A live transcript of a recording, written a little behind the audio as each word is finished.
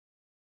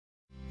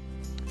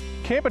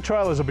Camper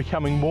trailers are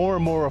becoming more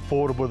and more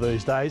affordable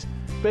these days,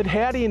 but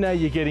how do you know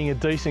you're getting a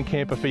decent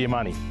camper for your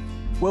money?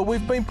 Well,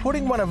 we've been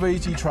putting one of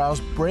Easy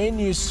Trail's brand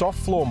new soft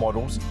floor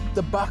models,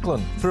 the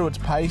Buckland, through its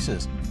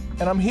paces.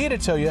 And I'm here to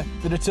tell you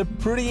that it's a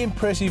pretty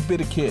impressive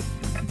bit of kit.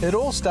 It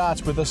all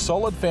starts with a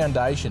solid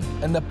foundation,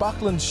 and the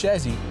Buckland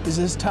chassis is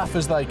as tough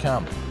as they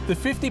come. The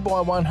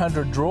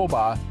 50x100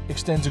 drawbar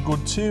extends a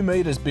good 2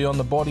 metres beyond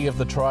the body of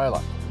the trailer,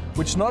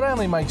 which not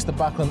only makes the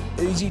Buckland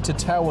easy to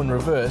tow and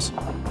reverse,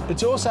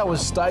 it's also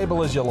as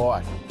stable as you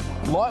like.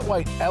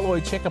 Lightweight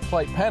alloy checker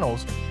plate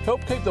panels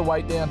help keep the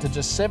weight down to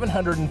just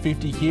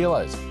 750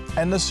 kilos,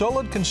 and the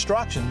solid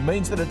construction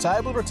means that it's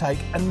able to take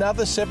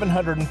another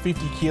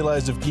 750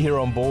 kilos of gear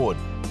on board.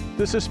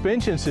 The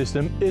suspension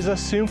system is a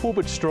simple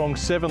but strong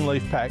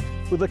 7-leaf pack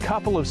with a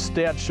couple of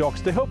stout shocks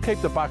to help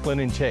keep the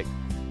Buckland in check.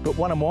 But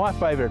one of my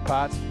favourite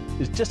parts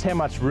is just how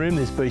much room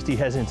this beastie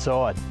has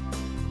inside.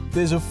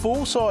 There's a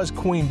full-size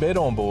queen bed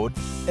on board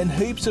and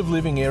heaps of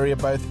living area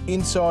both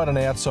inside and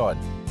outside.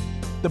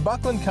 The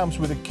Buckland comes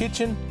with a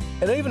kitchen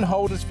and even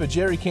holders for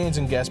jerry cans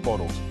and gas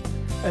bottles.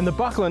 And the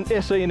Buckland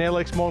SE and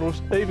LX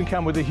models even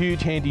come with a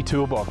huge handy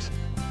toolbox.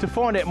 To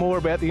find out more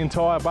about the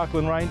entire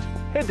Buckland range,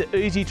 head to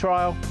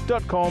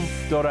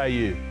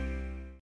easytrail.com.au.